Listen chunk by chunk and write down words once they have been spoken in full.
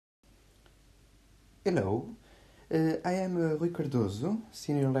Hello, I am Rui Cardoso,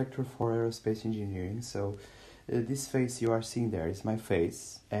 Senior Lecturer for Aerospace Engineering. This face you are seeing there is my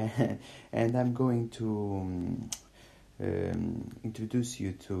face, and I'm going to introduce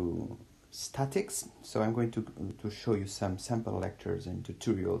you to statics. So I'm going to show you some sample lectures and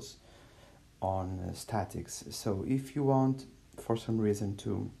tutorials on statics. So if you want, for some reason,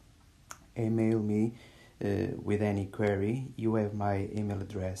 to email me with any query, you have my email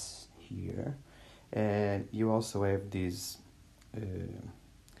address here. You also have these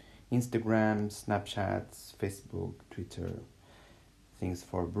Instagram, Snapchats, Facebook, Twitter, things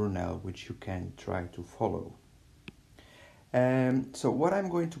for Brunel, which you can try to follow. So what I'm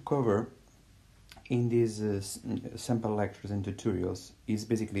going to cover in these sample lectures and tutorials is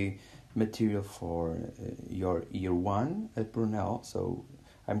basically material for your year 1 at Brunel. So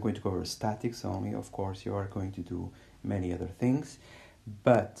I'm going to cover statics only. Of course, you are going to do many other things,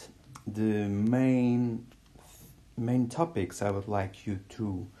 but the main topics I would like you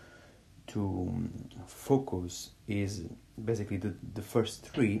to focus is basically the first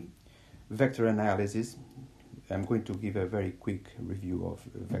three: vector analysis. I'm going to give a very quick review of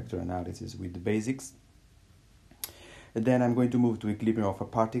vector analysis with the basics. And then I'm going to move to equilibrium of a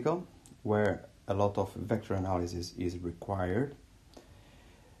particle, where a lot of vector analysis is required.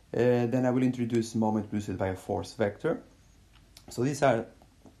 Then I will introduce moment produced by a force vector. So these are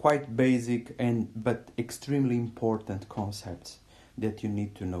quite basic but extremely important concepts that you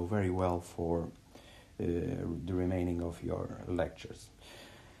need to know very well for the remaining of your lectures.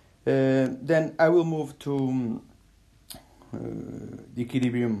 Then I will move to the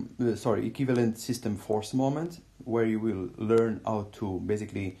equivalent system force moment, where you will learn how to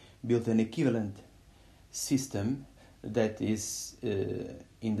basically build an equivalent system that is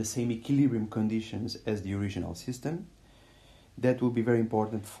in the same equilibrium conditions as the original system. That will be very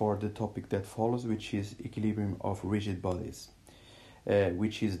important for the topic that follows, which is equilibrium of rigid bodies,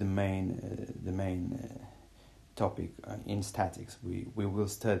 which is the main topic in statics. We will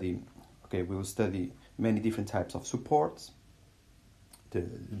study many different types of supports.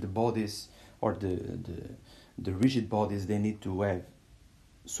 The bodies or the rigid bodies, they need to have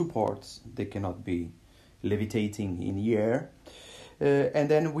supports. They cannot be levitating in the air. And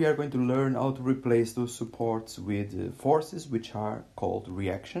then we are going to learn how to replace those supports with forces, which are called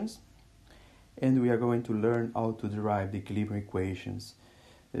reactions. And we are going to learn how to derive the equilibrium equations.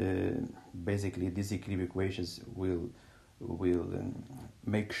 Basically, these equilibrium equations will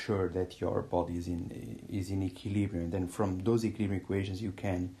make sure that your body is in equilibrium. And then from those equilibrium equations, you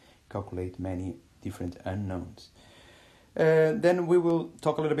can calculate many different unknowns. Then we will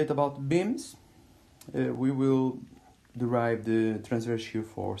talk a little bit about beams. We will derive the transverse shear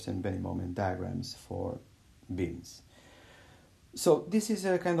force and bending moment diagrams for beams. So this is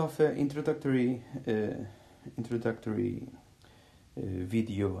a kind of introductory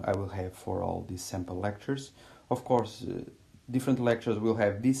video I will have for all these sample lectures. Of course, different lectures will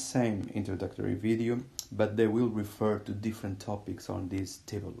have this same introductory video, but they will refer to different topics on this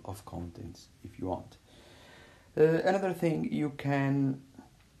table of contents if you want. Another thing you can,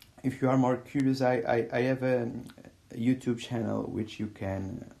 if you are more curious, I have a YouTube channel which you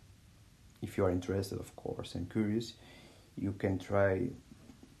can, if you are interested, of course, and curious, you can try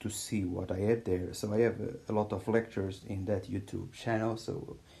to see what I have there. So I have a lot of lectures in that YouTube channel,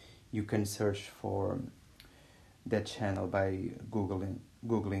 so you can search for that channel by googling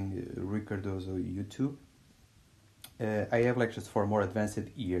Rui Cardoso YouTube. I have lectures for more advanced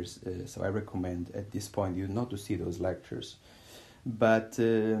years, so I recommend at this point you not to see those lectures. But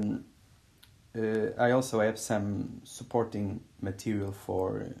I also have some supporting material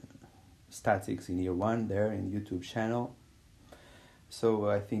for statics in year 1 there in YouTube channel. So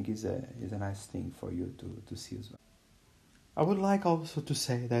I think is a nice thing for you to see as well. I would like also to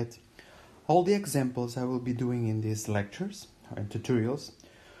say that all the examples I will be doing in these lectures and tutorials,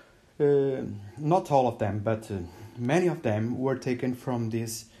 not all of them, but many of them were taken from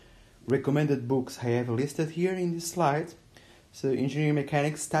these recommended books I have listed here in this slide. So Engineering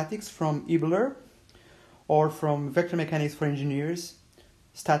Mechanics Statics from Ibler, or from Vector Mechanics for Engineers,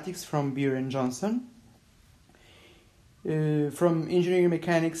 Statics from Beer and Johnson, from Engineering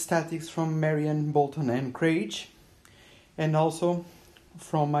Mechanics Statics from Marian, Bolton and Craig, and also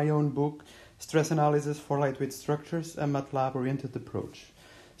from my own book, Stress Analysis for Lightweight Structures, a MATLAB-oriented approach.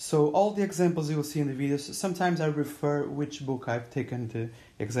 So all the examples you will see in the videos, sometimes I refer which book I've taken the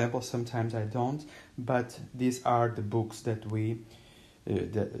example, sometimes I don't, but these are the books that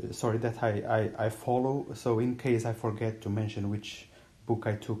I follow. So in case I forget to mention which book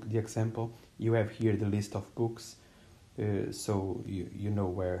I took the example, you have here the list of books, so you know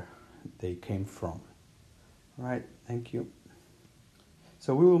where they came from. Right, thank you.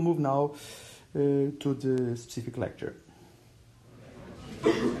 So we will move now to the specific lecture.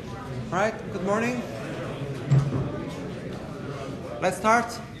 All right, good morning. Let's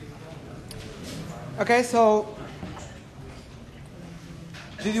start. Okay, so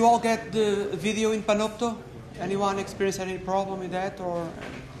did you all get the video in Panopto? Anyone experience any problem with that, or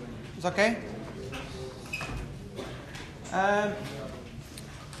it's okay?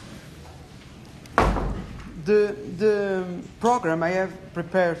 The program I have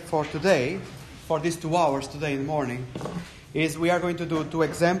prepared for today, for these 2 hours today in the morning, is we are going to do 2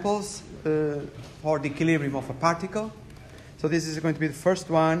 examples for the equilibrium of a particle. So this is going to be the first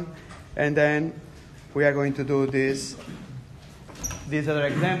one, and then we are going to do this other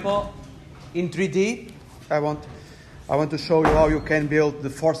example in 3D. I want to show you how you can build the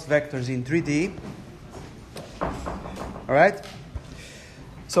force vectors in 3D. All right?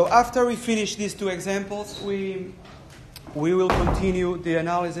 So after we finish these 2 examples, we will continue the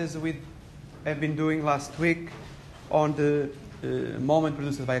analysis we have been doing last week on the moment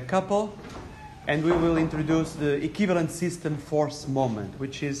produced by a couple, and we will introduce the equivalent system force moment,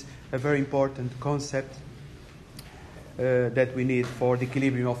 which is a very important concept that we need for the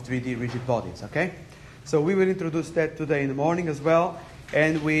equilibrium of 3D rigid bodies. Okay? So we will introduce that today in the morning as well,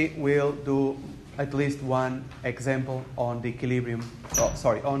 and we will do at least 1 example on the equilibrium,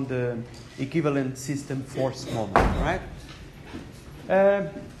 on the equivalent system force moment, right?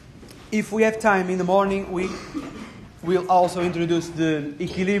 If we have time in the morning, we will also introduce the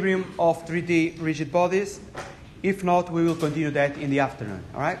equilibrium of 3D rigid bodies. If not, we will continue that in the afternoon,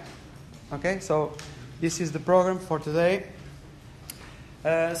 all right? Okay, so this is the program for today.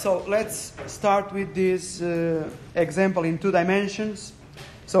 So let's start with this example in 2 dimensions.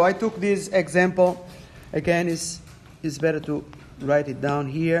 So I took this example, again, it's better to write it down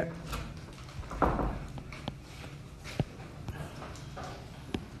here.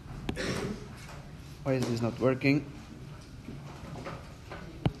 Why is this not working?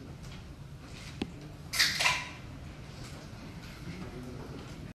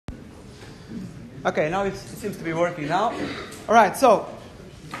 Okay, now it seems to be working now. All right, so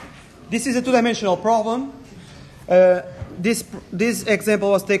this is a 2-dimensional problem. This example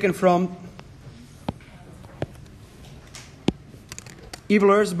was taken from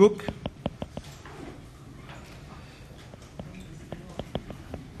Evler's book.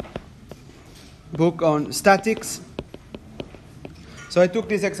 Book on statics. So I took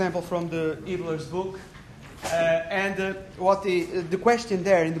this example from the Evler's book, and what the question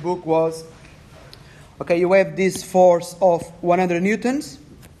there in the book was, okay, you have this force of 100 newtons,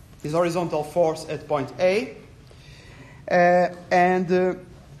 this horizontal force at point A. And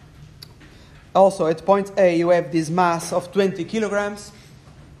also at point A you have this mass of 20 kilograms.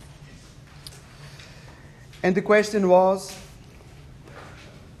 And the question was,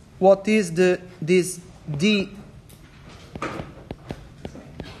 what is this D?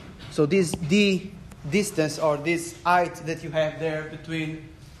 So this D distance, or this height that you have there between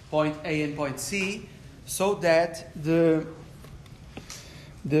point A and point C, so that the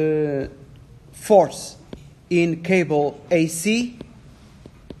force in cable AC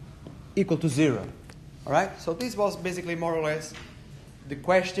equal to 0. All right? So this was basically more or less the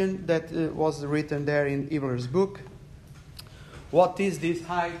question that was written there in Evler's book. What is this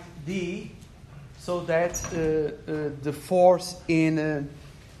height D, so that the force in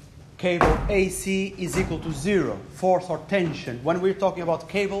cable AC is equal to 0, force or tension. When we're talking about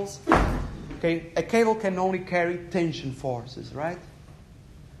cables, okay, a cable can only carry tension forces, right?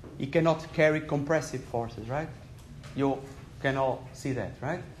 It cannot carry compressive forces, right? You can all see that,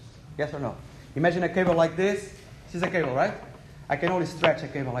 right? Yes or no? Imagine a cable like this. This is a cable, right? I can only stretch a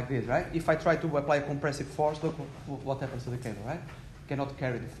cable like this, right? If I try to apply a compressive force, look what happens to the cable, right? It cannot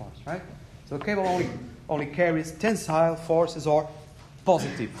carry the force, right? So a cable only carries tensile forces or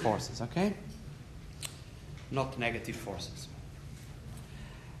positive forces, okay? Not negative forces.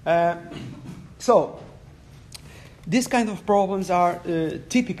 So, these kind of problems are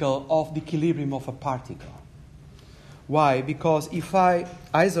typical of the equilibrium of a particle. Why? Because if I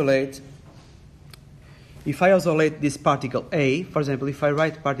isolate this particle A, for example, if I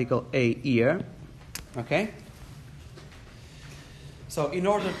write particle A here, okay? So in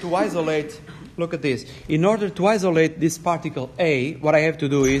order to isolate, look at this. In order to isolate this particle A, what I have to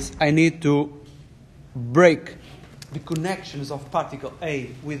do is I need to break the connections of particle A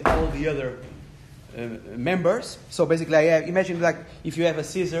with all the other members. So basically, imagine like if you have a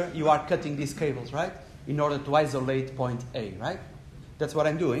scissor, you are cutting these cables, right? In order to isolate point A, right? That's what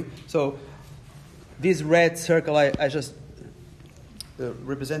I'm doing. So this red circle I just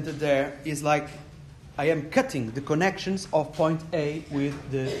represented there is like I am cutting the connections of point A with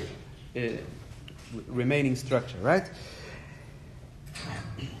the remaining structure, right?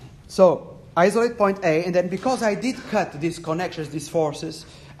 So isolate point A, and then because I did cut these connections, these forces,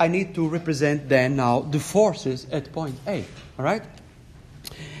 I need to represent then now the forces at point A, all right?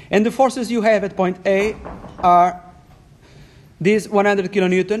 And the forces you have at point A are these 100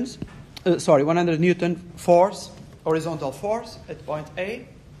 kilonewtons, 100 Newton force, horizontal force at point A.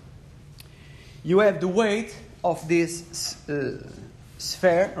 You have the weight of this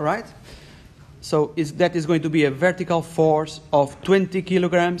sphere, right? So that is going to be a vertical force of 20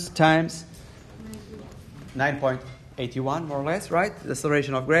 kilograms times 9.81, more or less, right? The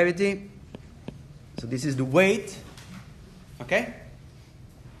acceleration of gravity. So this is the weight, okay?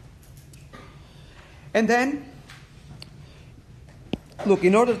 And then, look,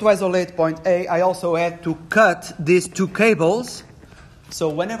 in order to isolate point A, I also had to cut these two cables. So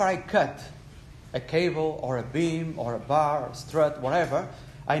whenever I cut a cable or a beam or a bar or a strut, whatever,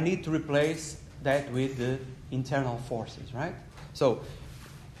 I need to replace that with the internal forces, right? So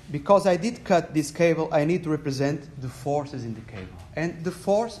because I did cut this cable, I need to represent the forces in the cable. And the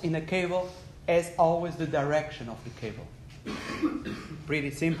force in a cable has always the direction of the cable.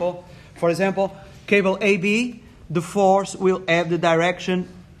 Pretty simple. For example, cable AB, the force will have the direction.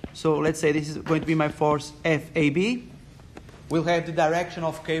 So let's say this is going to be my force FAB. Will have the direction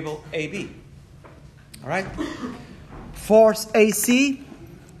of cable AB. All right? Force AC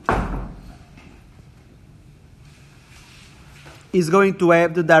is going to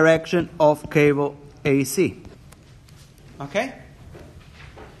have the direction of cable AC. Okay?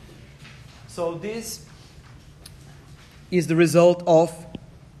 So this is the result of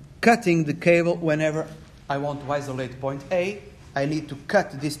cutting the cable whenever I want to isolate point A. I need to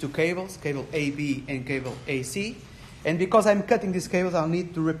cut these two cables, cable AB and cable AC. And because I'm cutting these cables, I'll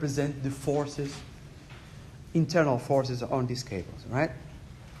need to represent the forces, internal forces on these cables, right?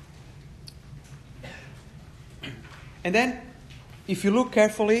 And then, if you look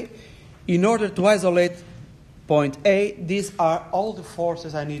carefully, in order to isolate point A, these are all the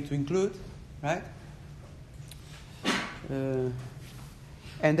forces I need to include, right? And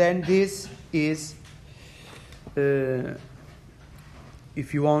then this is, if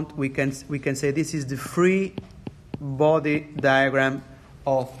you want, we can say this is the free body diagram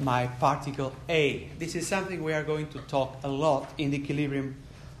of my particle A. This is something we are going to talk a lot in the equilibrium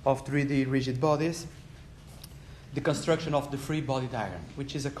of 3D rigid bodies. The construction of the free body diagram,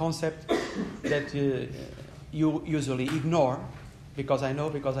 which is a concept that you usually ignore, because I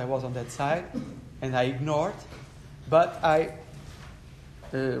was on that side and I ignored, but I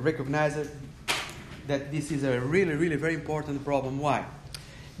recognized that this is a really, really very important problem. Why?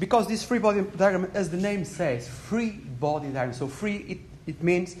 Because this free body diagram, as the name says, free body diagram. So free, it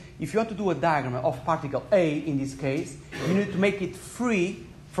means if you want to do a diagram of particle A in this case, you need to make it free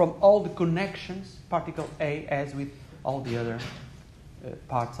from all the connections particle A has with all the other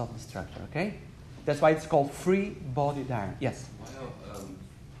parts of the structure, okay? That's why it's called free body diagram. Yes? Why are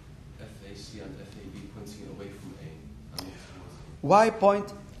FAC and FAB pointing away from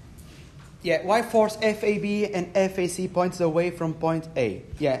A? Why force FAB and FAC points away from point A?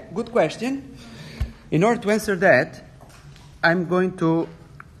 Yeah, good question. In order to answer that, I'm going to...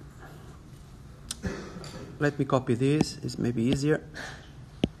 Let me copy this. It's maybe easier.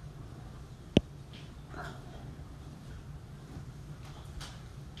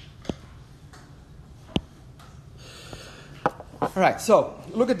 All right, so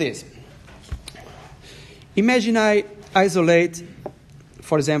look at this. Imagine I isolate,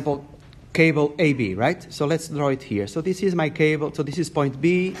 for example, cable AB, right? So let's draw it here. So this is my cable. So this is point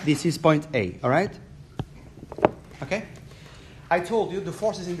B. This is point A, all right? Okay? I told you the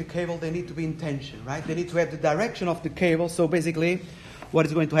forces in the cable, they need to be in tension, right? They need to have the direction of the cable. So basically, what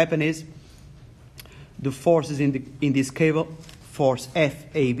is going to happen is the forces in this cable, force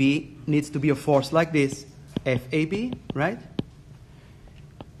FAB, needs to be a force like this, FAB, right?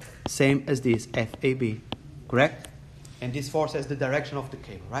 Same as this, FAB, correct? And this force has the direction of the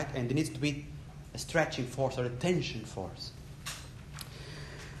cable, right? And there needs to be a stretching force or a tension force.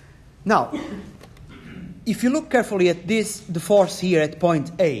 Now, if you look carefully at this, the force here at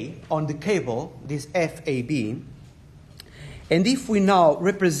point A on the cable, this FAB, and if we now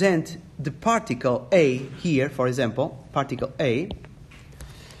represent the particle A here, for example, particle A,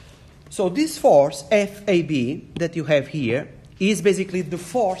 so this force FAB that you have here is basically the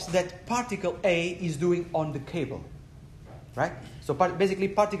force that particle A is doing on the cable, right? So basically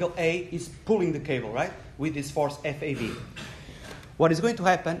particle A is pulling the cable, right, with this force FAB. What is going to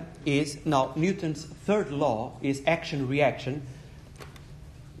happen is, now Newton's third law is action-reaction.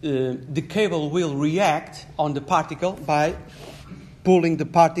 the cable will react on the particle by pulling the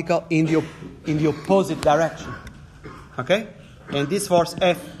particle in the opposite direction. Okay? And this force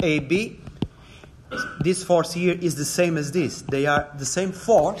FAB, this force here is the same as this. They are the same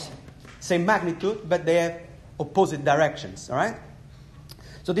force, same magnitude, but they have opposite directions. All right?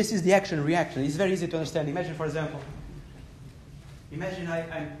 So this is the action-reaction. It's very easy to understand. Imagine, for example,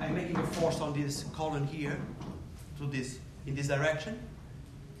 I'm making a force on this column here, in this direction.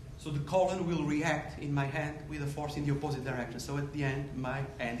 So the column will react in my hand with a force in the opposite direction. So at the end, my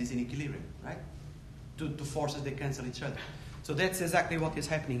hand is in equilibrium, right? Two forces, they cancel each other. So that's exactly what is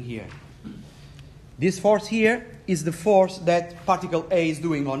happening here. This force here is the force that particle A is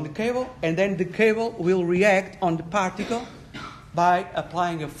doing on the cable, and then the cable will react on the particle by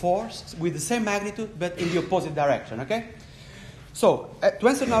applying a force with the same magnitude but in the opposite direction, okay? So, to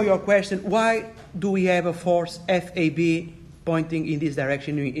answer now your question, why do we have a force FAB pointing in this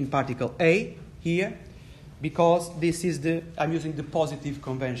direction in particle A here? Because I'm using the positive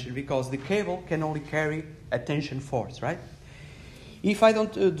convention, because the cable can only carry a tension force, right? If I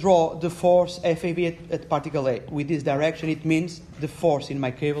don't draw the force FAB at particle A with this direction, it means the force in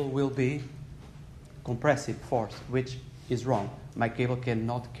my cable will be compressive force, which is wrong. My cable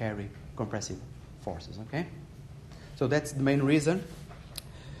cannot carry compressive forces, okay? So that's the main reason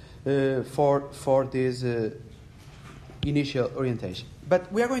for this initial orientation.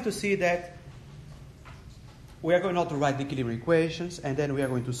 But we are going to see that we are going now to write the equilibrium equations, and then we are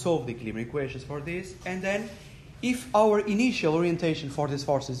going to solve the equilibrium equations for this. And then if our initial orientation for these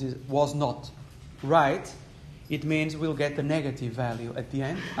forces was not right, it means we'll get a negative value at the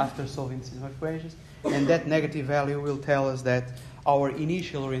end after solving these equations. And that negative value will tell us that our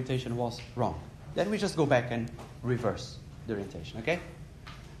initial orientation was wrong. Then we just go back and reverse the orientation, okay?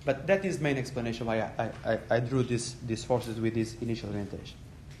 But that is the main explanation why I drew these forces with this initial orientation.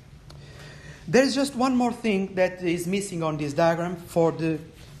 There is just one more thing that is missing on this diagram for the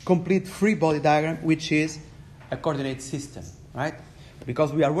complete free body diagram, which is a coordinate system, right?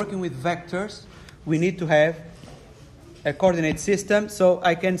 Because we are working with vectors, we need to have a coordinate system. So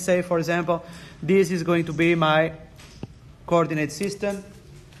I can say, for example, this is going to be my coordinate system.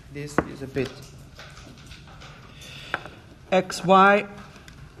 This is a bit x, y,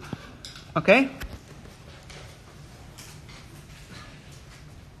 okay?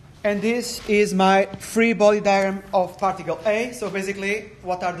 And this is my free body diagram of particle A. So basically,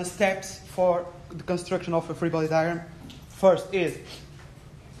 what are the steps for the construction of a free body diagram? First is,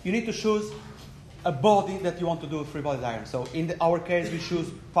 you need to choose a body that you want to do a free body diagram. So in our case, we choose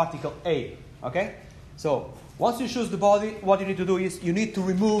particle A, okay? So once you choose the body, what you need to do is you need to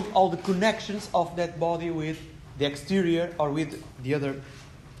remove all the connections of that body with the exterior or with the other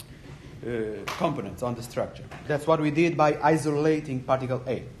components on the structure. That's what we did by isolating particle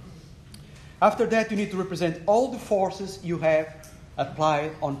A. After that, you need to represent all the forces you have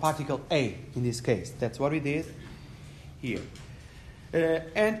applied on particle A, in this case. That's what we did here.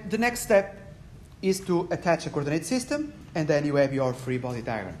 And the next step is to attach a coordinate system, and then you have your free body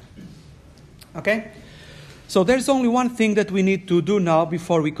diagram. Okay? So there's only one thing that we need to do now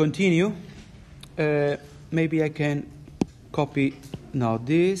before we continue. Maybe I can copy now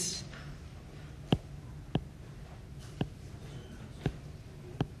this.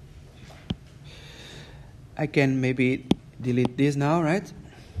 I can maybe delete this now, right?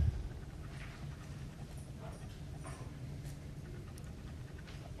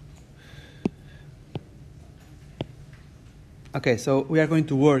 Okay, so we are going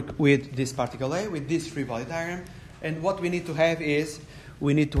to work with this particle A, with this free body diagram. And what we need to have is,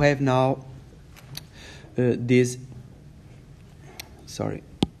 we need to have now these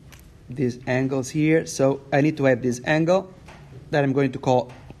angles here. So I need to have this angle that I'm going to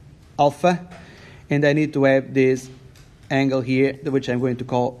call alpha. And I need to have this angle here, which I'm going to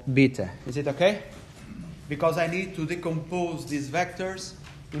call beta. Is it okay? Because I need to decompose these vectors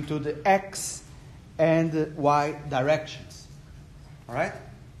into the x and the y directions. All right?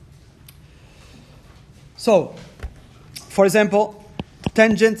 So, for example,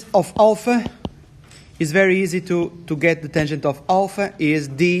 tangent of alpha is very easy to get. The tangent of alpha is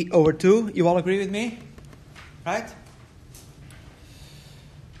d over 2. You all agree with me? Right?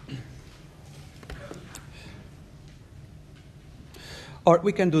 Or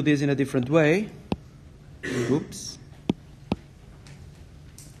we can do this in a different way. Oops.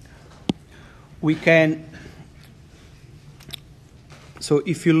 We can, so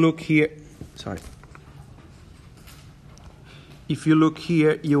if you look here, if you look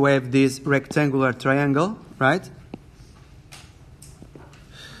here, you have this rectangular triangle, right?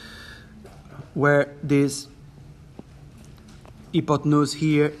 Where this hypotenuse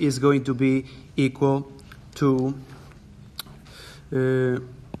here is going to be equal to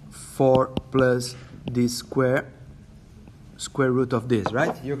 4 plus this square root of this,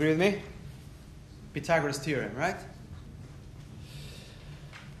 right? You agree with me? Pythagoras theorem, right?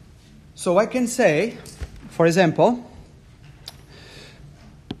 So I can say, for example,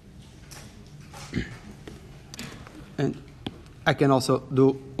 and I can also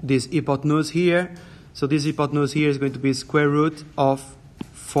do this hypotenuse here. So this hypotenuse here is going to be square root of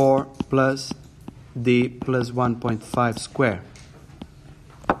 4 plus d plus 1.5 square.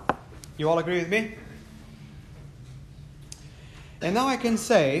 You all agree with me? And now I can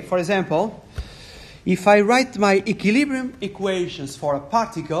say, for example, if I write my equilibrium equations for a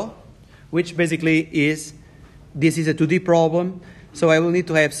particle, which basically is, this is a 2D problem, so I will need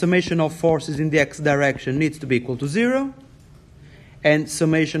to have summation of forces in the x direction needs to be equal to 0, and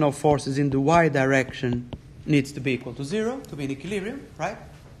summation of forces in the y direction needs to be equal to 0 to be in equilibrium, right?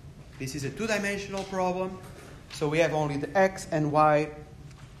 This is a two-dimensional problem, so we have only the x and y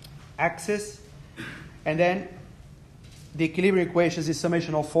axis, and then the equilibrium equations is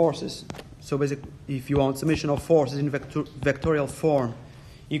summation of forces. So basically, if you want summation of forces in vectorial form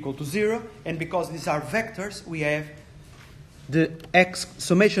equal to 0, and because these are vectors, we have the x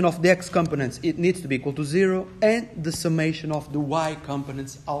summation of the x components, it needs to be equal to 0, and the summation of the y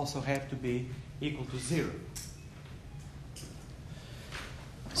components also have to be equal to 0.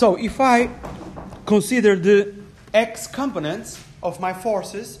 So if I consider the x components of my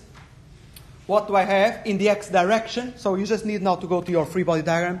forces, what do I have in the x direction? So you just need now to go to your free body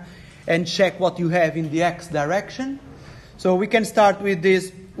diagram and check what you have in the x direction. So we can start with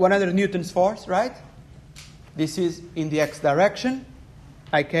this 100 newtons force, right? This is in the x direction.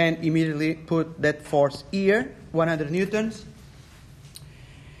 I can immediately put that force here, 100 newtons.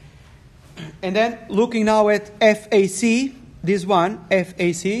 And then looking now at FAC, this one,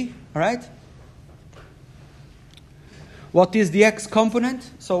 FAC, all right? What is the x component?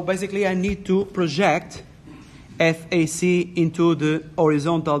 So basically I need to project FAC into the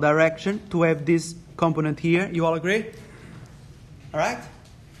horizontal direction to have this component here. You all agree? All right?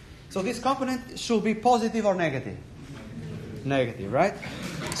 So this component should be positive or negative? Negative, right?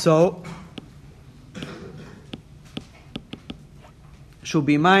 So should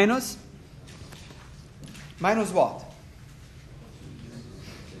be minus. Minus what?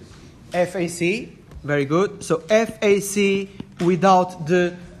 FAC. Very good. So FAC without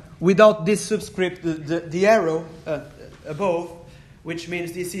this subscript, the arrow above, which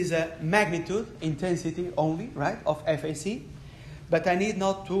means this is a magnitude, intensity only, right, of FAC. But I need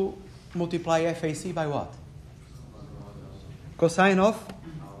not to multiply FAC by what? Cosine of,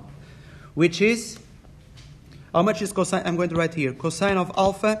 which is, how much is cosine? I'm going to write here. Cosine of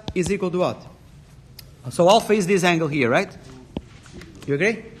alpha is equal to what? So alpha is this angle here, right? You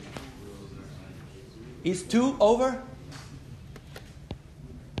agree? Is 2 over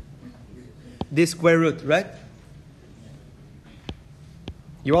this square root, right?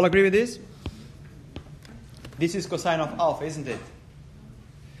 You all agree with this? This is cosine of alpha, isn't it?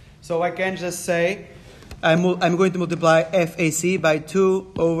 So I can just say I'm going to multiply FAC by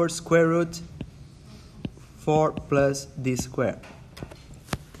 2 over square root 4 plus d square.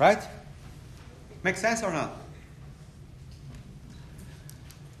 Right? Makes sense or not?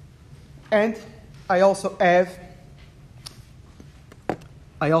 And I also have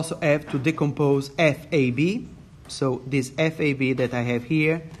to decompose FAB. So this FAB that I have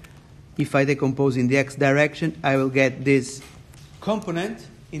here, if I decompose in the x direction, I will get this component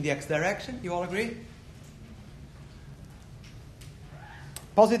in the x direction. You all agree?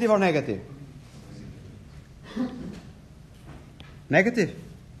 Positive or negative? Negative.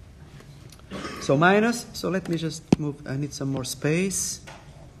 So minus. So let me just move. I need some more space.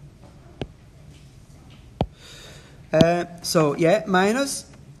 So yeah, minus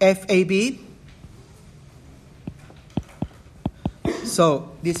FAB.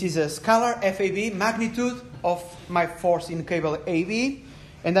 So this is a scalar FAB, magnitude of my force in cable AB.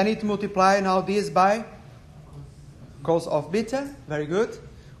 And I need to multiply now this by cos of beta. Very good.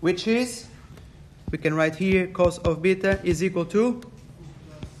 Which is, we can write here, cos of beta is equal to,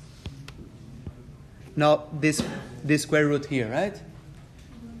 now this square root here, right?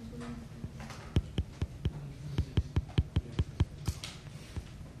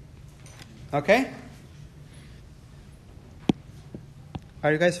 Okay?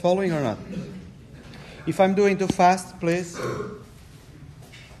 Are you guys following or not? If I'm doing too fast, please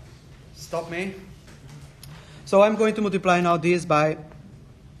stop me. So I'm going to multiply now this by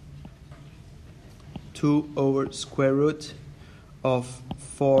 2 over square root of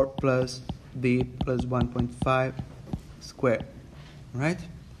 4 plus b plus 1.5 square. right?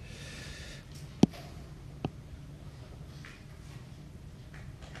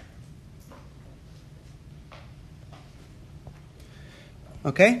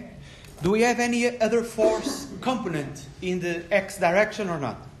 Okay? Do we have any other force component in the x direction or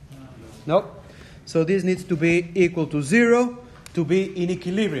not? No. So this needs to be equal to 0 to be in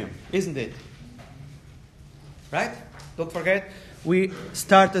equilibrium, isn't it? Right? Don't forget, we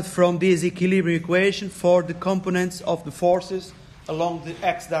started from this equilibrium equation for the components of the forces along the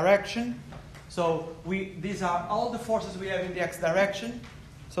x direction. So these are all the forces we have in the x direction.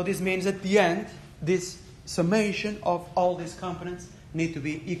 So this means at the end, this summation of all these components need to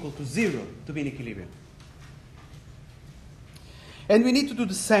be equal to 0 to be in equilibrium. And we need to do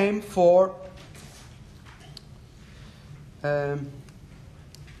the same for the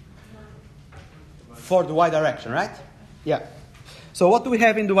y direction, right? Yeah. So what do we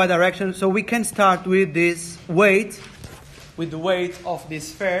have in the y direction? So we can start with this weight, with the weight of this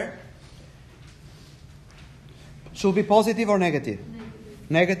sphere. Should be positive or negative?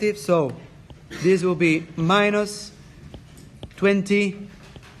 Negative. So this will be minus 20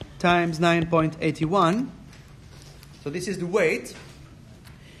 times 9.81. So this is the weight.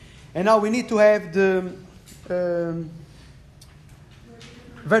 And now we need to have the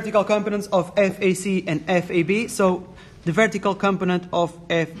vertical components of FAC and FAB. So the vertical component of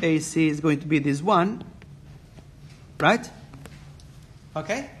FAC is going to be this one. Right?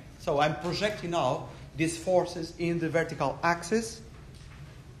 Okay? So I'm projecting now these forces in the vertical axis.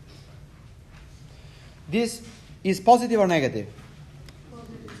 This is positive or negative?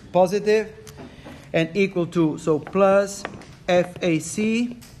 Positive. And equal to, so plus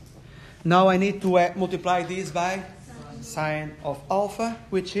FAC. Now I need to multiply this by sine of alpha,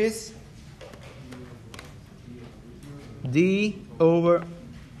 which is d over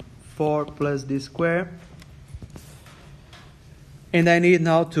 4 plus d squared. And I need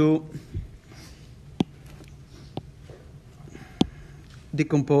now to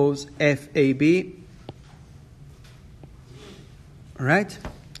decompose FAB, right?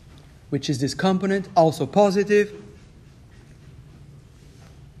 Which is this component, also positive.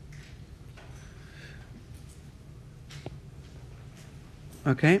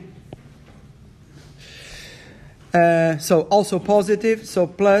 Okay. So also positive, so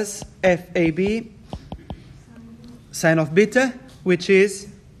plus FAB, sine of beta, which is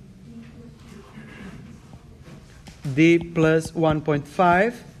d plus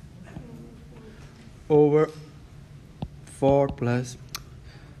 1.5 over 4 plus.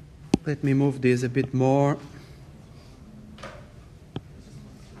 Let me move this a bit more.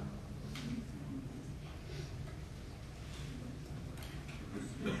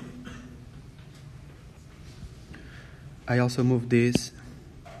 I also move this.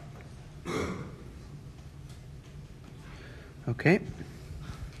 Okay.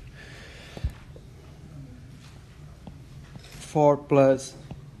 4 plus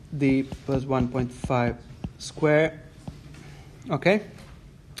d plus 1.5 square. Okay.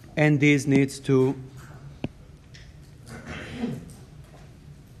 And this needs to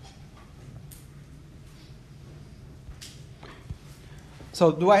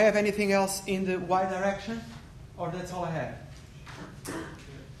so do I have anything else in the y direction? Or that's all I have?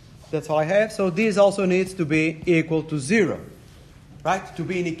 That's all I have. So this also needs to be equal to 0. Right? To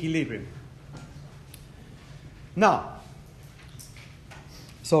be in equilibrium. Now,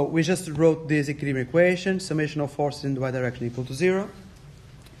 so we just wrote this equilibrium equation. Summation of forces in the y direction equal to 0.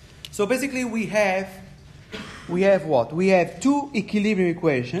 So basically we have what? We have two equilibrium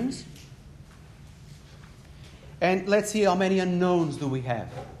equations. And let's see how many unknowns do we have.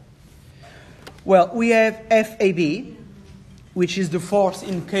 Well, we have FAB, which is the force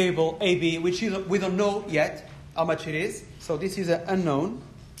in cable AB, which we don't know yet how much it is. So this is an unknown.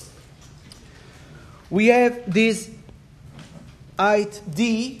 We have this height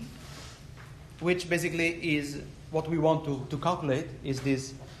D, which basically is what we want to calculate, is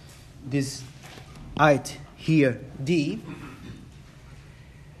this height here, D.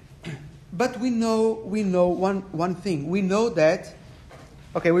 But we know one thing. We know that,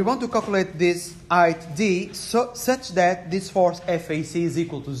 okay, we want to calculate this height D such that this force FAC is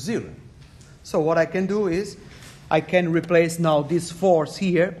equal to 0. So what I can do is, I can replace now this force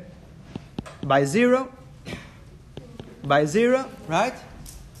here by 0, right?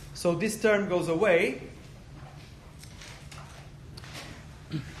 So this term goes away.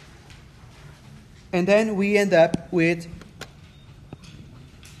 And then we end up with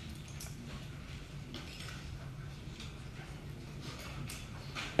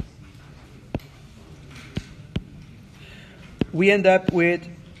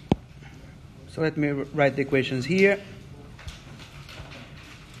so let me write the equations here.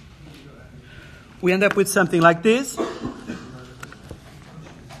 we end up with something like this.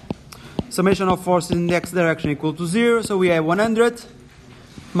 Summation of forces in the x direction equal to 0. So we have 100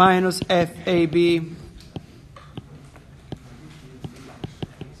 minus FAB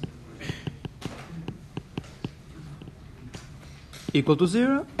equal to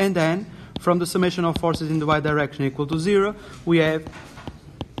 0. And then from the summation of forces in the y direction equal to 0, we have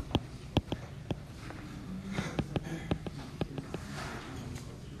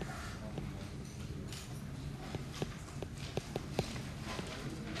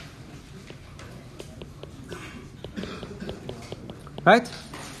right?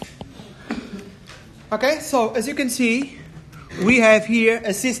 Okay, so as you can see, we have here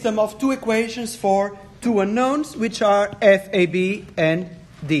a system of two equations for two unknowns, which are f, a, b, and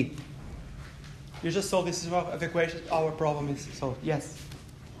d. You just solve this system of equations. Our problem is solved. Yes?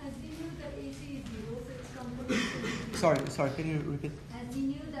 As we knew that AC is 0, so its component is 0. Sorry, can you repeat? As we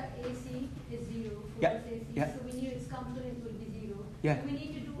knew that AC is 0, Yeah, force AC, yeah. so we knew its component will be 0. Yeah. Do we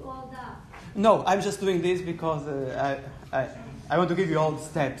need to do all that? No, I'm just doing this because I want to give you all the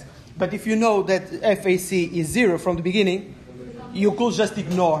steps. But if you know that FAC is 0 from the beginning, you could just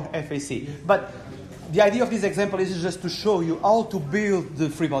ignore FAC. But the idea of this example is just to show you how to build the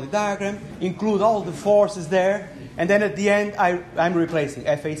free body diagram, include all the forces there, and then at the end I'm replacing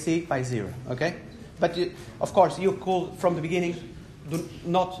FAC by 0. Okay? But of course, you could from the beginning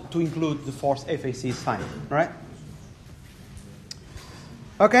not to include the force FAC is fine. Right?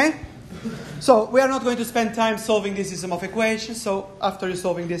 Okay? So we are not going to spend time solving this system of equations. So after you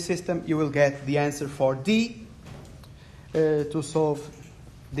solving this system, you will get the answer for D to solve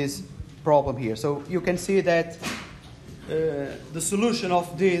this problem here. So you can see that the solution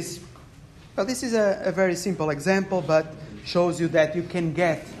of this, well, this is a very simple example, but shows you that you can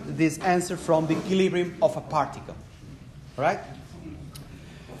get this answer from the equilibrium of a particle. All right?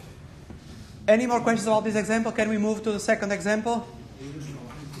 Any more questions about this example? Can we move to the second example?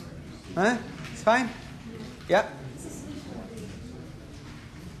 Huh? It's fine? Yeah?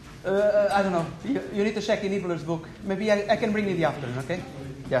 I don't know. You need to check in Ibler's book. Maybe I can bring in the afternoon, okay?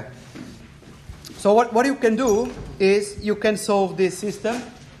 Yeah. So what you can do is you can solve this system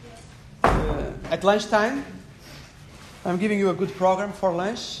at lunchtime. I'm giving you a good program for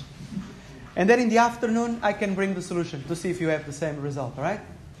lunch. And then in the afternoon, I can bring the solution to see if you have the same result, all right?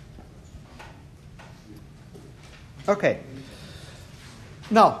 Okay.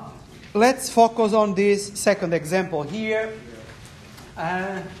 Now, let's focus on this second example here.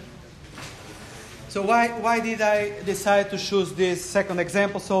 So why did I decide to choose this second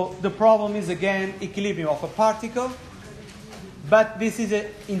example? So the problem is again equilibrium of a particle, but this is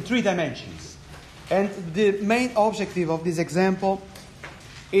in 3 dimensions. And the main objective of this example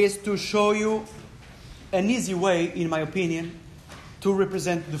is to show you an easy way, in my opinion, to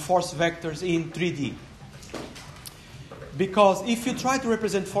represent the force vectors in 3D. Because if you try to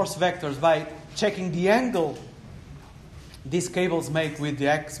represent force vectors by checking the angle these cables make with the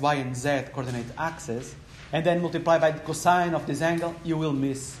x, y, and z coordinate axes, and then multiply by the cosine of this angle, you will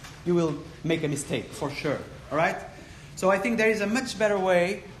make a mistake for sure. All right? So I think there is a much better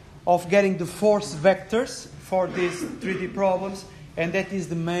way of getting the force vectors for these 3D problems, and that is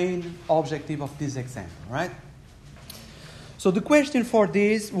the main objective of this example. Right? So the question for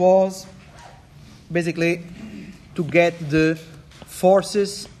this was basically to get the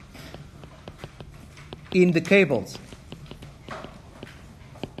forces in the cables.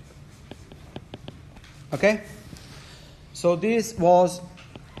 Okay? So this was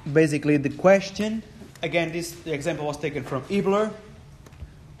basically the question. Again, this example was taken from Ibler.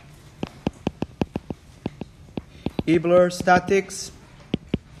 Ibler statics.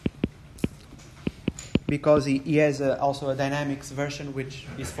 Because he has also a dynamics version, which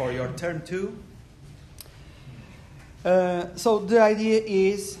is for your term 2. So the idea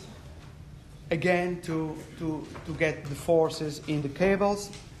is, again, to get the forces in the cables.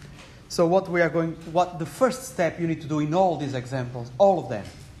 So what the first step you need to do in all these examples, all of them,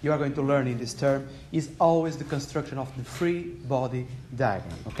 you are going to learn in this term, is always the construction of the free body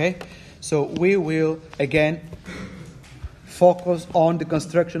diagram. Okay? So we will, again, focus on the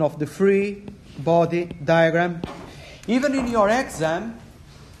construction of the free body diagram. Even in your exam,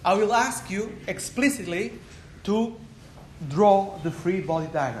 I will ask you explicitly to draw the free body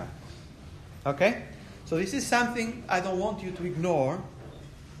diagram. Okay? So this is something I don't want you to ignore,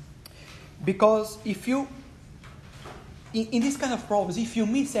 because if you, in this kind of problems, if you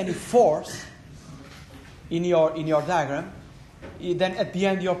miss any force in your diagram, then at the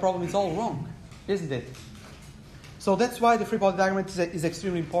end your problem is all wrong, isn't it? So that's why the free body diagram is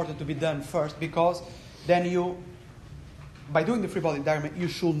extremely important to be done first, because then you by doing the free body diagram, you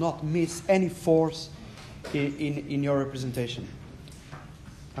should not miss any force in your representation.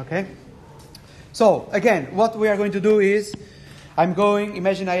 Okay? So, again, what we are going to do is,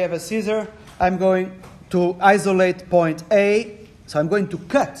 imagine I have a scissor, I'm going to isolate point A, so I'm going to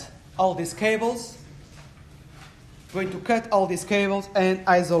cut all these cables, and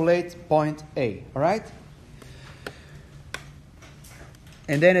isolate point A, alright?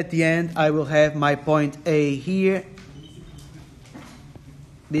 And then at the end, I will have my point A here.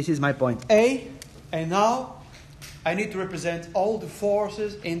 This is my point A. And now, I need to represent all the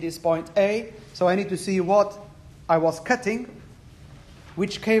forces in this point A. So I need to see what I was cutting,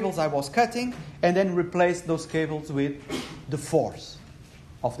 which cables I was cutting, and then replace those cables with the force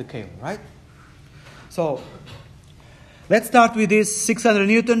of the cable, right? So, let's start with this 600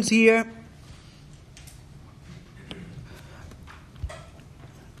 newtons here.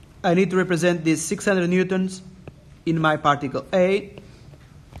 I need to represent this 600 newtons in my particle A.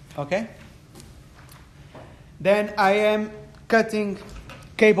 Okay? Then I am cutting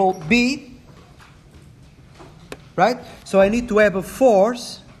cable B. Right? So I need to have a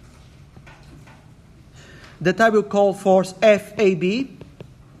force that I will call force FAB.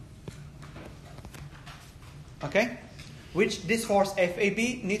 Okay? Which this force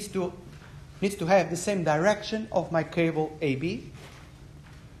FAB needs to have the same direction of my cable AB.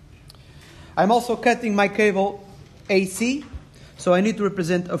 I'm also cutting my cable AC, so I need to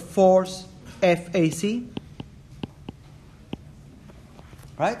represent a force FAC.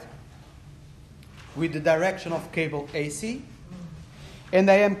 Right? With the direction of cable AC. And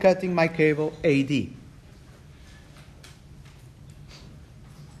I am cutting my cable AD.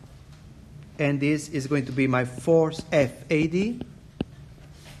 And this is going to be my force FAD.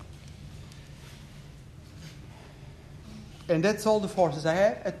 And that's all the forces I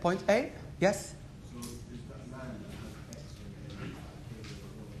have at point A. Yes?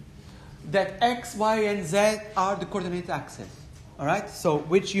 That X, Y, and Z are the coordinate axes. All right? So,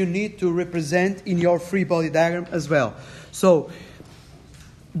 which you need to represent in your free body diagram as well. So,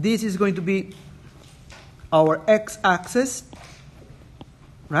 this is going to be our X-axis.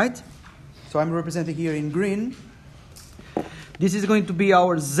 Right? So, I'm representing here in green. This is going to be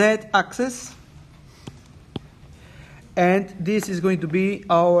our Z-axis. And this is going to be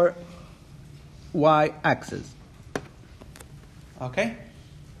our Y-axis. Okay?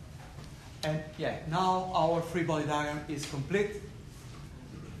 And yeah, now our free body diagram is complete.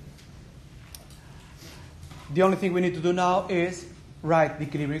 The only thing we need to do now is write the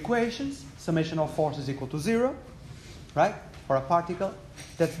equilibrium equations. Summation of forces equal to 0. Right? For a particle.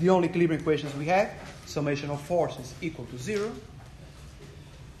 That's the only equilibrium equations we have. Summation of forces equal to 0.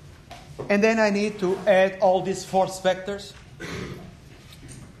 And then I need to add all these force vectors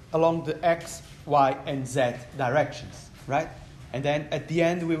along the X, Y, and Z directions, right? And then at the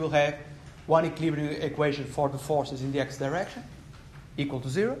end we will have one equilibrium equation for the forces in the X direction equal to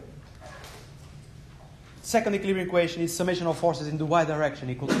 0. Second equilibrium equation is summation of forces in the Y direction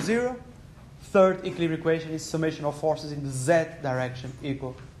equal to 0. Third equilibrium equation is summation of forces in the Z direction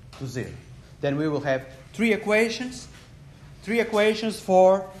equal to 0. Then we will have three equations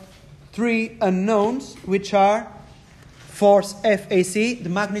for three unknowns, which are force FAC, the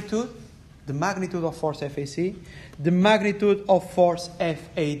magnitude of force FAC, the magnitude of force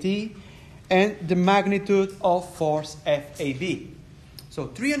FAD, and the magnitude of force FAB. So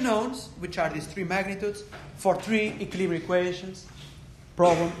three unknowns, which are these three magnitudes, for three equilibrium equations.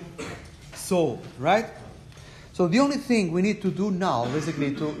 Problem solved, right? So the only thing we need to do now,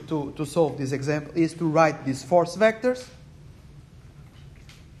 basically, to solve this example is to write these force vectors.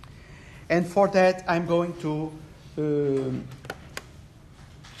 And for that, I'm going to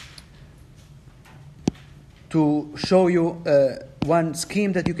show you one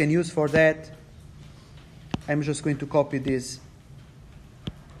scheme that you can use for that. I'm just going to copy this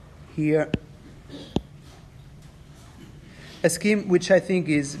here. A scheme which I think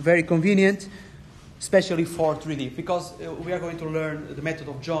is very convenient, especially for 3D, because we are going to learn the method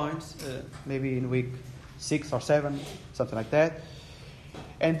of joints, maybe in week 6 or 7, something like that.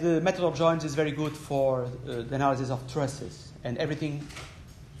 And the method of joints is very good for the analysis of trusses. And everything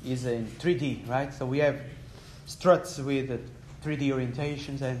is in 3D, right? So we have struts with 3D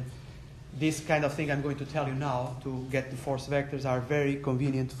orientations. And this kind of thing I'm going to tell you now to get the force vectors are very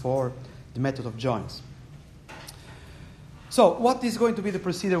convenient for the method of joints. So what is going to be the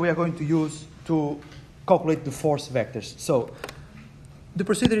procedure we are going to use to calculate the force vectors? So the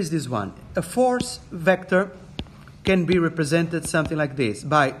procedure is this one. A force vector can be represented something like this,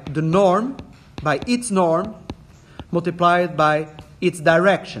 by the norm, by its norm, multiplied by its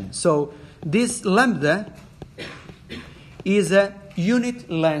direction. So this lambda is a unit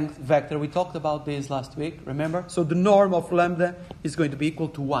length vector. We talked about this last week, remember? So the norm of lambda is going to be equal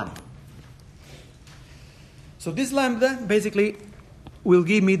to 1. So this lambda basically will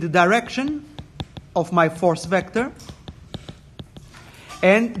give me the direction of my force vector,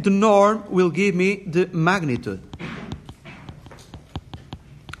 and the norm will give me the magnitude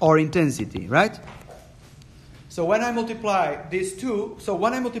or intensity, right? So when I multiply these two, so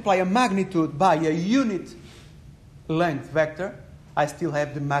when I multiply a magnitude by a unit length vector, I still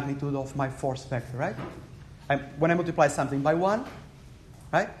have the magnitude of my force vector, right? When I multiply something by 1,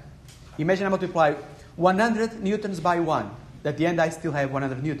 right? Imagine I multiply 100 newtons by 1. At the end I still have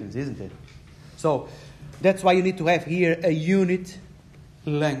 100 newtons, isn't it? So that's why you need to have here a unit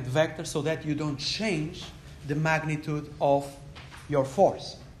length vector so that you don't change the magnitude of your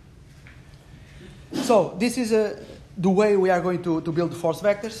force. So this is the way we are going to build force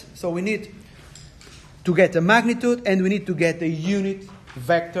vectors. So we need to get a magnitude and we need to get a unit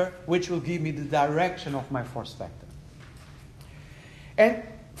vector which will give me the direction of my force vector. And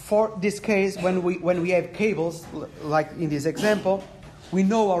for this case, when we have cables, like in this example, we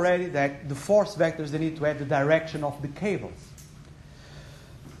know already that the force vectors, they need to have the direction of the cables.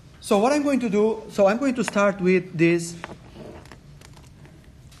 So what I'm going to do, so I'm going to start with this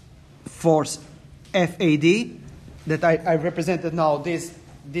force FAD that I represented now, this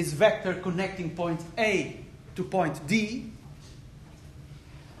vector connecting point A to point D.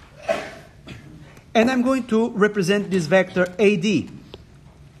 And I'm going to represent this vector AD,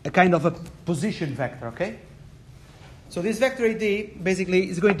 a kind of a position vector, okay? So this vector AD basically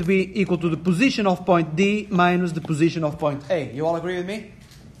is going to be equal to the position of point D minus the position of point A. You all agree with me?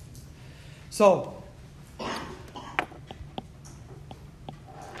 So,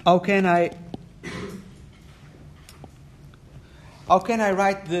 how can I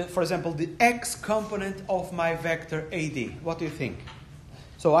write, for example, the x component of my vector AD? What do you think?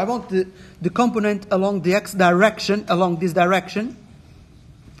 So I want the component along the x direction, along this direction,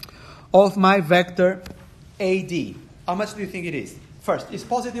 of my vector AD. How much do you think it is? First, is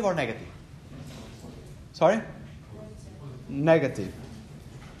positive or negative? Sorry? Negative.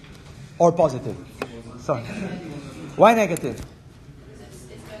 Or positive? Sorry. Why negative?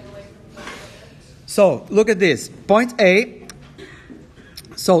 So, look at this. Point A.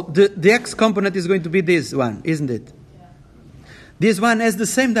 So, the x component is going to be this one, isn't it? This one has the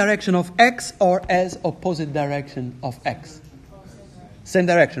same direction of x or as opposite direction of x? Same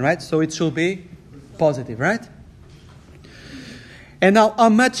direction, right? So, it should be positive, right? And now, how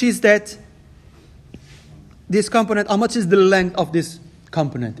much is that? This component, how much is the length of this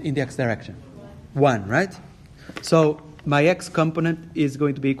component in the x direction? 1, right? So my x component is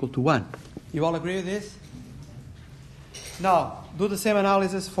going to be equal to 1. You all agree with this? Now, do the same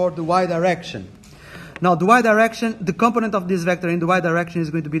analysis for the y direction. Now, the y direction, the component of this vector in the y direction is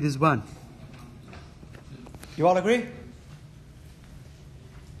going to be this 1. You all agree?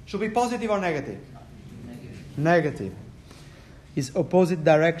 Should be positive or negative? Negative. Is opposite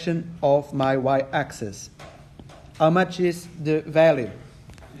direction of my y-axis. How much is the value?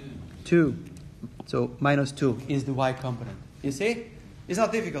 2. So minus 2 is the y component. You see? It's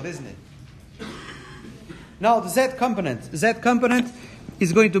not difficult, isn't it? Now the z component. Z component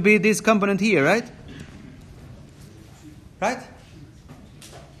is going to be this component here, right? Right?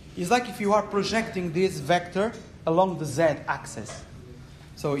 It's like if you are projecting this vector along the z-axis.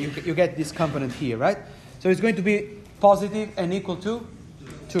 So you get this component here, right? So it's going to be positive and equal to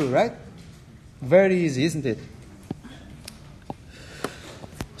 2, right? Very easy, isn't it?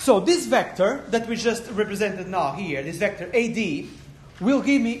 So this vector that we just represented now here, this vector AD, will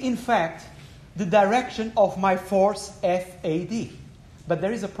give me, in fact, the direction of my force FAD. But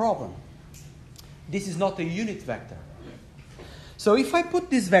there is a problem. This is not a unit vector. So if I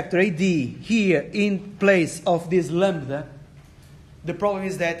put this vector AD here in place of this lambda, the problem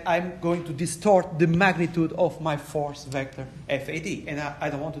is that I'm going to distort the magnitude of my force vector FAD. And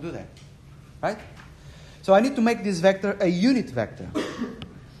I don't want to do that. Right? So I need to make this vector a unit vector.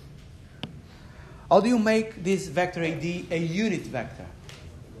 How do you make this vector AD a unit vector?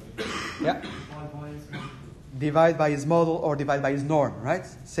 Yeah? Divide by its model or divide by its norm, right?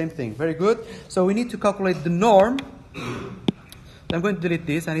 Same thing. Very good. So we need to calculate the norm. I'm going to delete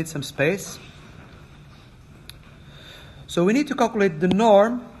this. I need some space. So we need to calculate the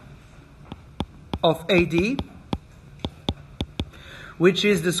norm of AD, which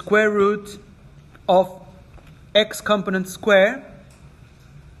is the square root of x component square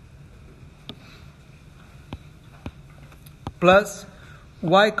plus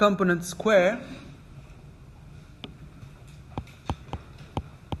y component square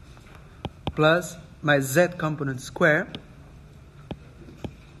plus my z component square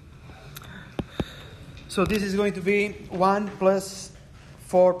So this is going to be 1 plus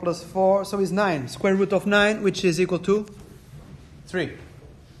 4 plus 4, so it's 9. Square root of 9, which is equal to 3.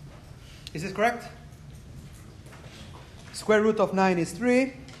 Is this correct? Square root of 9 is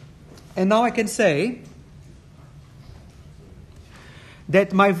 3. And now I can say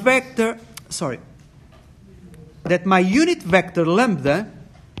that my unit vector lambda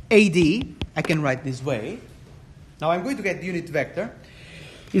AD, I can write this way. Now I'm going to get the unit vector,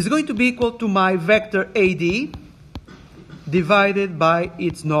 is going to be equal to my vector AD divided by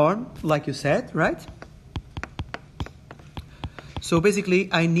its norm, like you said, right? So basically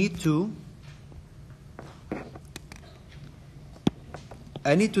I need to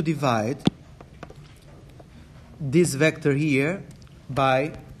divide this vector here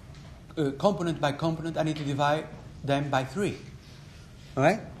by component by component. I need to divide them by 3. All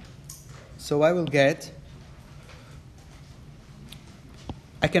right? So I will get,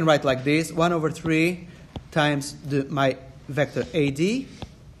 I can write like this, 1 over 3 times my vector AD.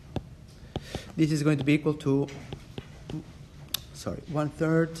 This is going to be equal to,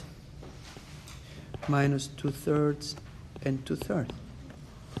 1/3 minus 2/3 and 2/3.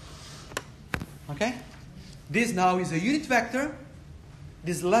 Okay? This now is a unit vector.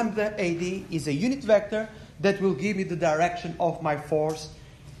 This lambda AD is a unit vector that will give me the direction of my force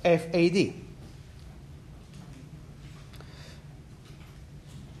FAD.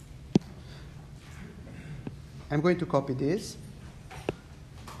 I'm going to copy this.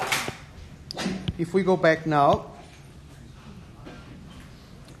 If we go back now,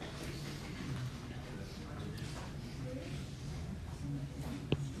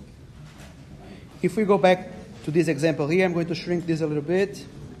 if we go back to this example here, I'm going to shrink this a little bit.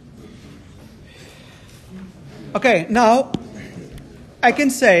 Okay, now I can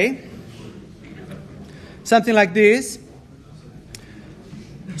say something like this.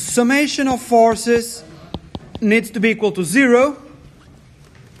 Summation of forces needs to be equal to 0.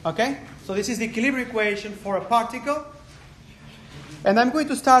 Okay, so this is the equilibrium equation for a particle. And I'm going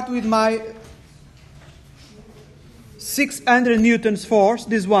to start with my 600 newtons force,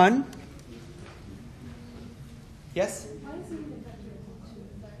 this one. Yes?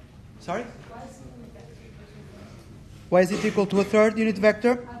 Sorry? Why is it equal to a third unit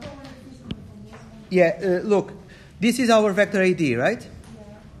vector? Yeah, look, this is our vector AD, right?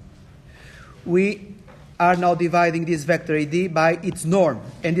 We are now dividing this vector AD by its norm,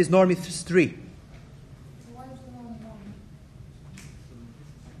 and this norm is 3.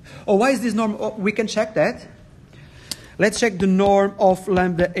 Oh, why is this norm? Oh, we can check that. Let's check the norm of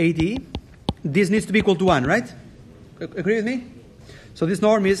lambda AD. This needs to be equal to 1, right? Agree with me? So this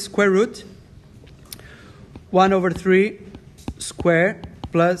norm is square root 1 over 3 square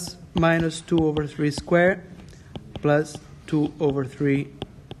plus minus 2 over 3 square plus 2 over 3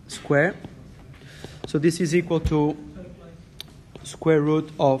 square. So this is equal to square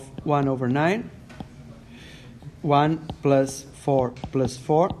root of 1 over 9. 1 plus 4 plus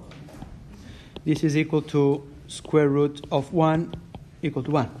 4. This is equal to square root of 1 equal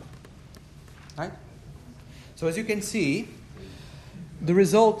to 1. Right? So as you can see, the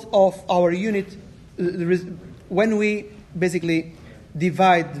result of our unit, when we basically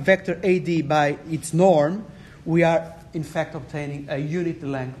divide vector AD by its norm, we are in fact obtaining a unit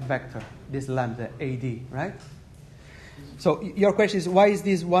length vector, this lambda AD, right? So your question is, why is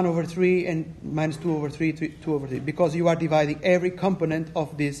this 1 over 3 and minus 2 over 3, 2 over 3? Because you are dividing every component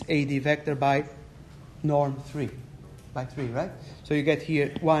of this AD vector by norm 3, by 3, right? So you get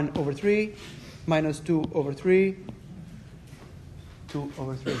here 1 over 3, minus 2 over 3, 2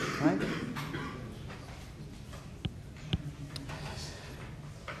 over 3, right?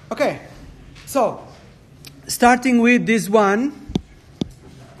 Okay, so starting with this one,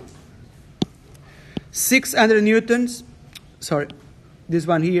 600 newtons, this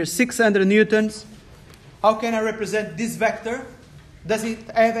one here, 600 newtons. How can I represent this vector? Does it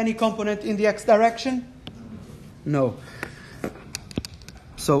have any component in the x direction? No.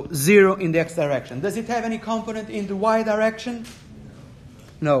 So 0 in the x direction. Does it have any component in the y direction?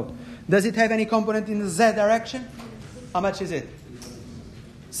 No. Does it have any component in the z direction? How much is it?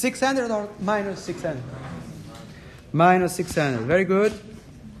 600 or minus 600? Minus 600. Very good.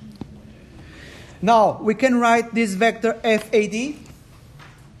 Now, we can write this vector FAD.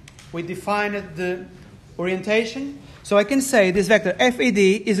 We defined the orientation. So I can say this vector FAD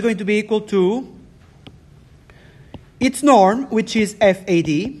is going to be equal to its norm, which is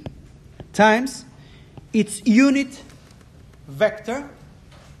FAD, times its unit vector,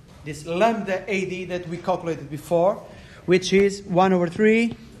 this lambda AD that we calculated before, which is 1 over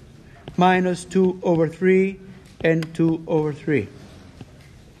 3 minus 2 over 3 and 2 over 3.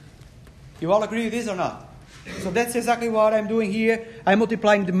 You all agree with this or not? So that's exactly what I'm doing here. I'm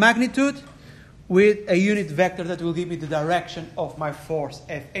multiplying the magnitude with a unit vector that will give me the direction of my force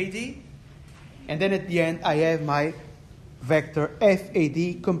FAD. And then at the end, I have my vector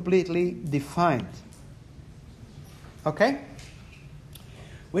FAD completely defined. Okay?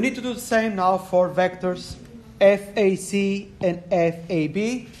 We need to do the same now for vectors FAC and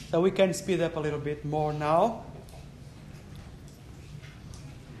FAB. So we can speed up a little bit more now.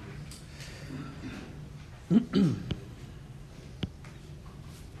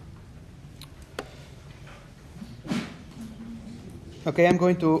 Okay, I'm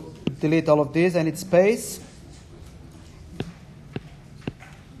going to delete all of this. I need space.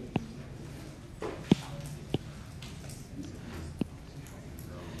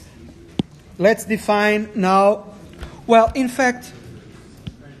 Let's define now. Well, in fact,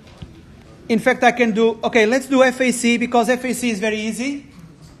 I can do. Okay, let's do FAC because FAC is very easy.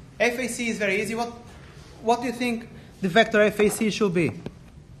 FAC is very easy. What do you think the vector FAC should be?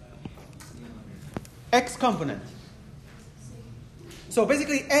 X component. So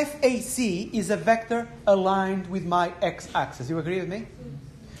basically, FAC is a vector aligned with my x-axis. You agree with me?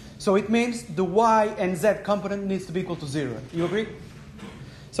 So it means the y and z component needs to be equal to 0. You agree?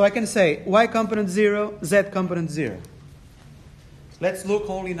 So I can say y component 0, z component 0. Let's look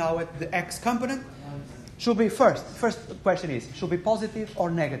only now at the x component. Should be first question is, should be positive or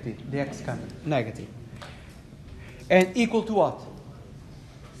negative? The x component. Negative. And equal to what?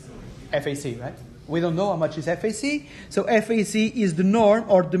 FAC, right? We don't know how much is FAC. So FAC is the norm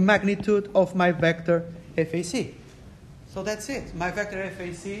or the magnitude of my vector FAC. So that's it. My vector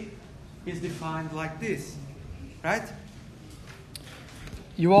FAC is defined like this. Right?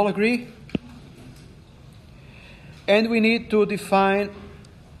 You all agree? And we need to define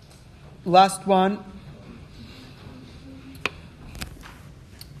last one.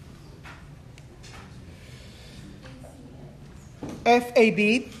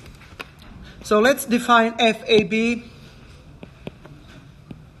 FAB. So let's define FAB.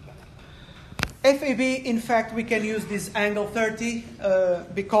 FAB, in fact, we can use this angle 30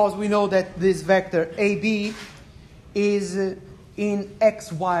 because we know that this vector AB is in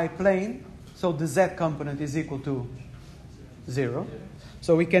XY plane. So the Z component is equal to 0.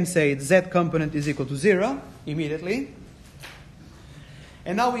 So we can say the Z component is equal to 0 immediately.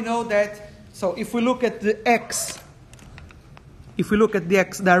 And now we know that, so if we look at the X, if we look at the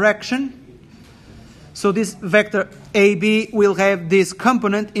X direction, so this vector AB will have this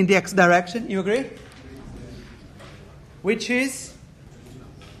component in the X direction. You agree? Which is?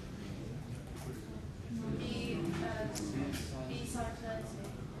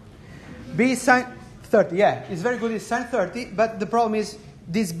 B sine 30. Yeah, it's very good. It's sine 30, but the problem is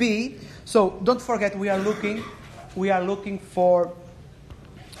this B. So don't forget, we are looking for.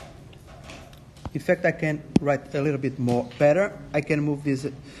 In fact, I can write a little bit more better. I can move this.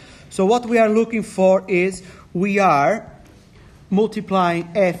 So what we are looking for is we are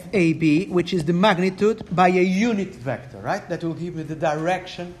multiplying FAB, which is the magnitude, by a unit vector, right? That will give me the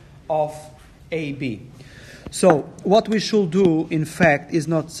direction of AB. So what we should do, in fact, is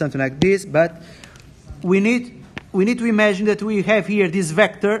not something like this, but we need to imagine that we have here this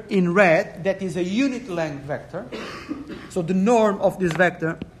vector in red that is a unit length vector. So the norm of this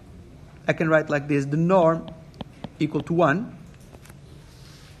vector, I can write like this, the norm equal to 1.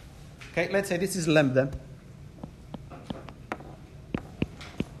 Okay, let's say this is lambda.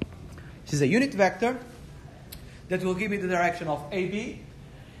 This is a unit vector that will give me the direction of AB.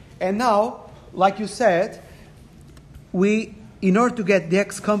 And now, like you said, in order to get the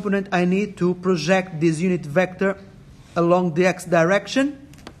x component, I need to project this unit vector along the x direction.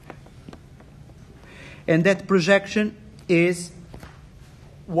 And that projection is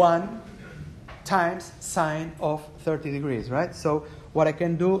 1 times sine of 30 degrees, right? So what I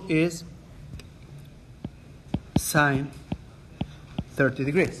can do is sine 30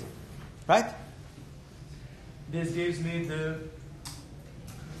 degrees, right? This gives me the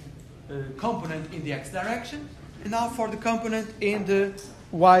component in the x direction. And now for the component in the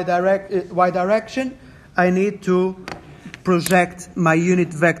y direction, I need to project my unit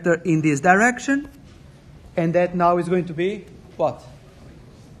vector in this direction. And that now is going to be what?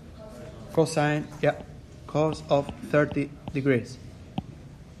 Cosine, cos of 30 degrees.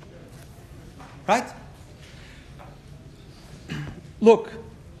 Right? Look,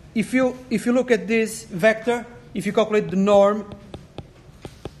 if you look at this vector, if you calculate the norm,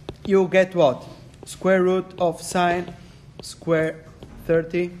 you'll get what? Square root of sine square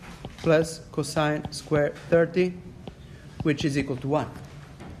 30 plus cosine square 30, which is equal to 1.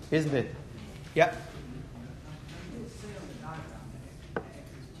 Isn't it? Yeah.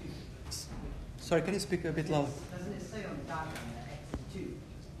 Sorry, can you speak a bit louder? Doesn't it say on the diagram that x is 2?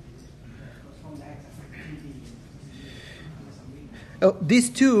 What's from the x-axis 2d?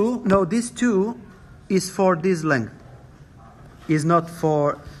 Oh, this 2 is for this length. Is not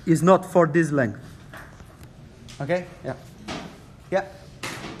for this length. Okay? Yeah. Yeah.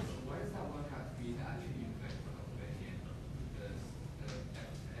 Why does that work out to be the actual unit vector of the here? The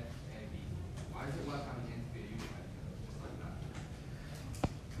FAB. Why does it work out again to be a unit vector just like that?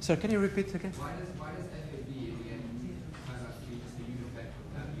 Sir, can you repeat again? Why does FAB in the end turn out to be just a unit vector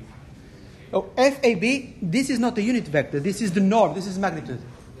that you have to do? Oh, FAB, this is not a unit vector. This is the norm. This is magnitude.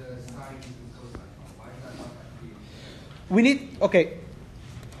 The sine equals cosine. Why does that work out to be a unit vector? We need, okay,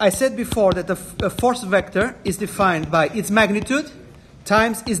 I said before that a force vector is defined by its magnitude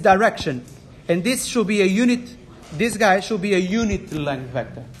times its direction. And this should be a unit, this guy should be a unit length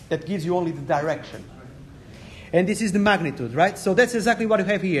vector that gives you only the direction. And this is the magnitude, right? So that's exactly what you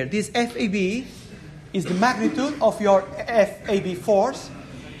have here. This FAB is the magnitude of your FAB force.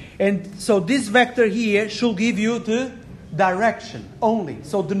 And so this vector here should give you the direction only.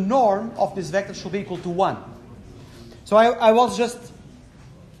 So the norm of this vector should be equal to 1. So I was just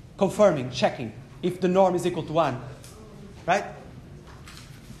confirming, checking if the norm is equal to 1. Right?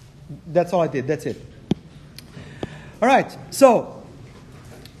 That's all I did. That's it. All right. So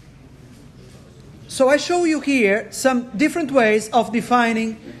I show you here some different ways of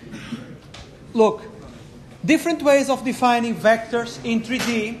defining, look, different ways of defining vectors in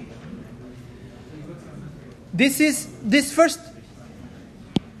 3D. This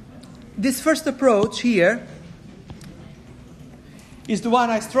first approach here is the one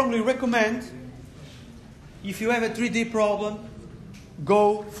I strongly recommend. If you have a 3D problem,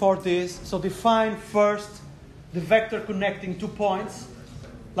 go for this. So define first the vector connecting 2 points,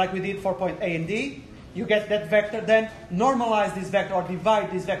 like we did for point A and D. You get that vector, then normalize this vector or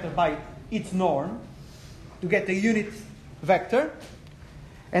divide this vector by its norm to get the unit vector.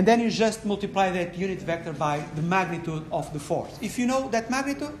 And then you just multiply that unit vector by the magnitude of the force. If you know that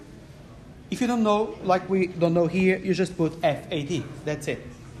magnitude, if you don't know, like we don't know here, you just put FAD. That's it.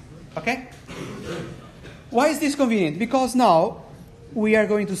 Okay? Why is this convenient? Because now we are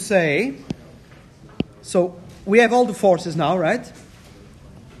going to say, so we have all the forces now, right?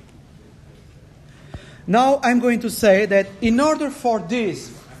 Now I'm going to say that in order for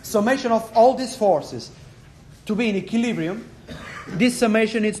this summation of all these forces to be in equilibrium, this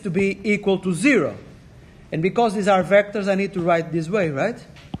summation needs to be equal to 0. And because these are vectors, I need to write this way, right?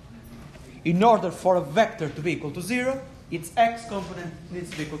 In order for a vector to be equal to 0, its x component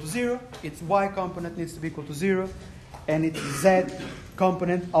needs to be equal to 0, its y component needs to be equal to 0, and its z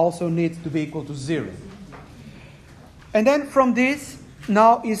component also needs to be equal to 0. And then from this,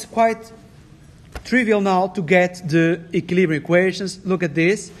 now is quite trivial now to get the equilibrium equations. Look at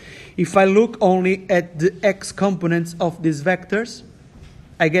this. If I look only at the x components of these vectors,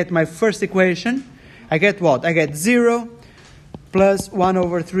 I get my first equation. I get what? I get 0 plus 1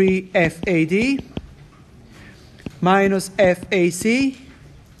 over 3 FAD minus FAC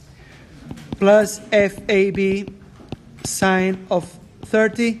plus FAB sine of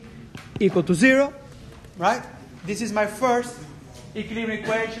 30 equal to 0. Right? This is my first equilibrium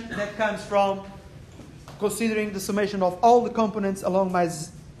equation that comes from considering the summation of all the components along my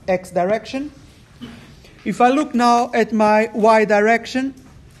x direction. If I look now at my y direction,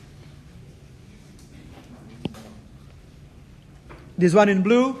 this one in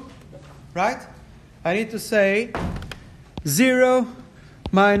blue, right? I need to say 0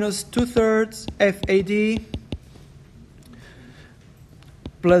 minus 2/3 FAD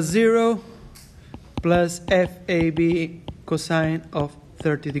plus 0 plus FAB cosine of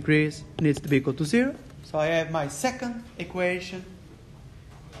 30 degrees needs to be equal to 0. So I have my second equation.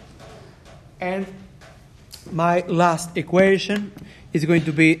 And my last equation is going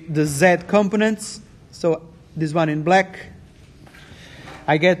to be the z components. So this one in black.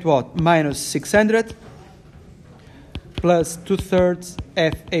 I get what? Minus 600 plus 2/3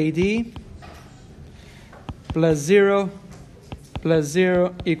 FAD plus 0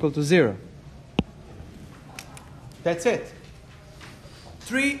 equal to 0. That's it.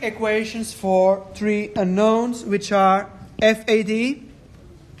 3 equations for 3 unknowns, which are FAD,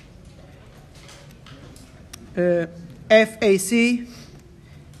 FAC,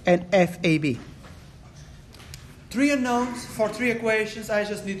 and FAB. 3 unknowns for 3 equations. I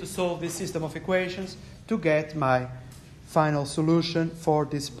just need to solve this system of equations to get my final solution for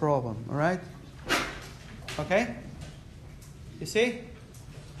this problem. All right? Okay? You see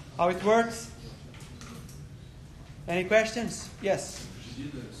how it works? Any questions? Yes?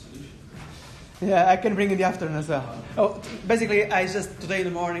 Yeah, I can bring in the afternoon as well. Oh, basically, today in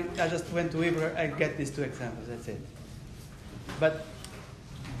the morning, I just went to Ibra and get these two examples. That's it. But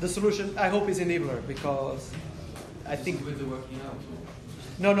the solution, I hope, is in Ibra because I think with the working out.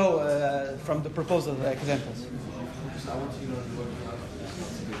 no, from the proposal examples. I want you to know the working out.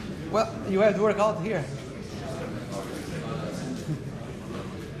 Well, you have to work out here,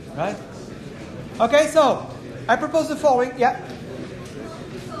 right? Okay, so I propose the following. Yeah.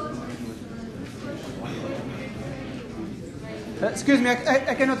 Excuse me,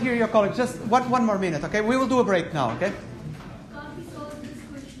 I cannot hear your colleague. Just one more minute, okay? We will do a break now, okay? Can't we solve this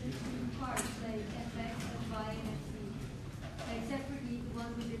question in parts like fx, fy, and fc? Like separately, the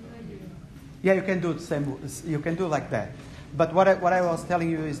one we did earlier. Yeah, you can do the same. You can do like that. But what I was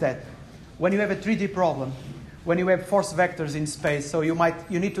telling you is that when you have a 3D problem, when you have force vectors in space, so you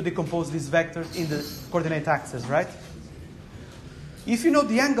need to decompose these vectors in the coordinate axis, right? If you know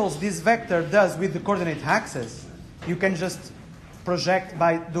the angles this vector does with the coordinate axis, you can just project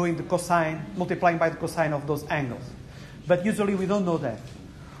by doing the cosine, multiplying by the cosine of those angles. But usually we don't know that.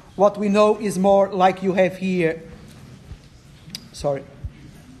 What we know is more like you have here. Sorry.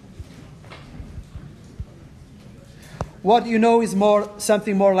 What you know is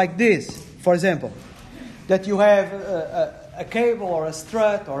something more like this. For example, that you have a cable or a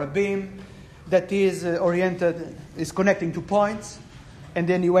strut or a beam that is is connecting to points, and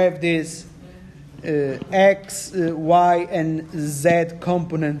then you have this x, y, and z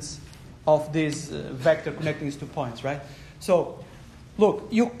components of this vector connecting these 2 points, right? So, look,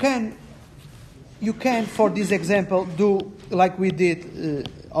 you can for this example do like we did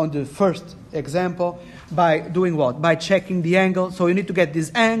on the first example by doing what? By checking the angle. So you need to get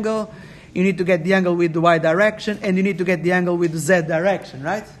this angle, you need to get the angle with the y direction, and you need to get the angle with the z direction,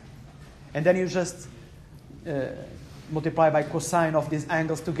 right? And then you just multiply by cosine of these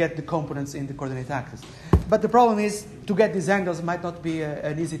angles to get the components in the coordinate axis. But the problem is, to get these angles might not be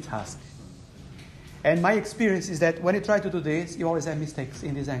an easy task. And my experience is that when you try to do this, you always have mistakes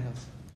in these angles.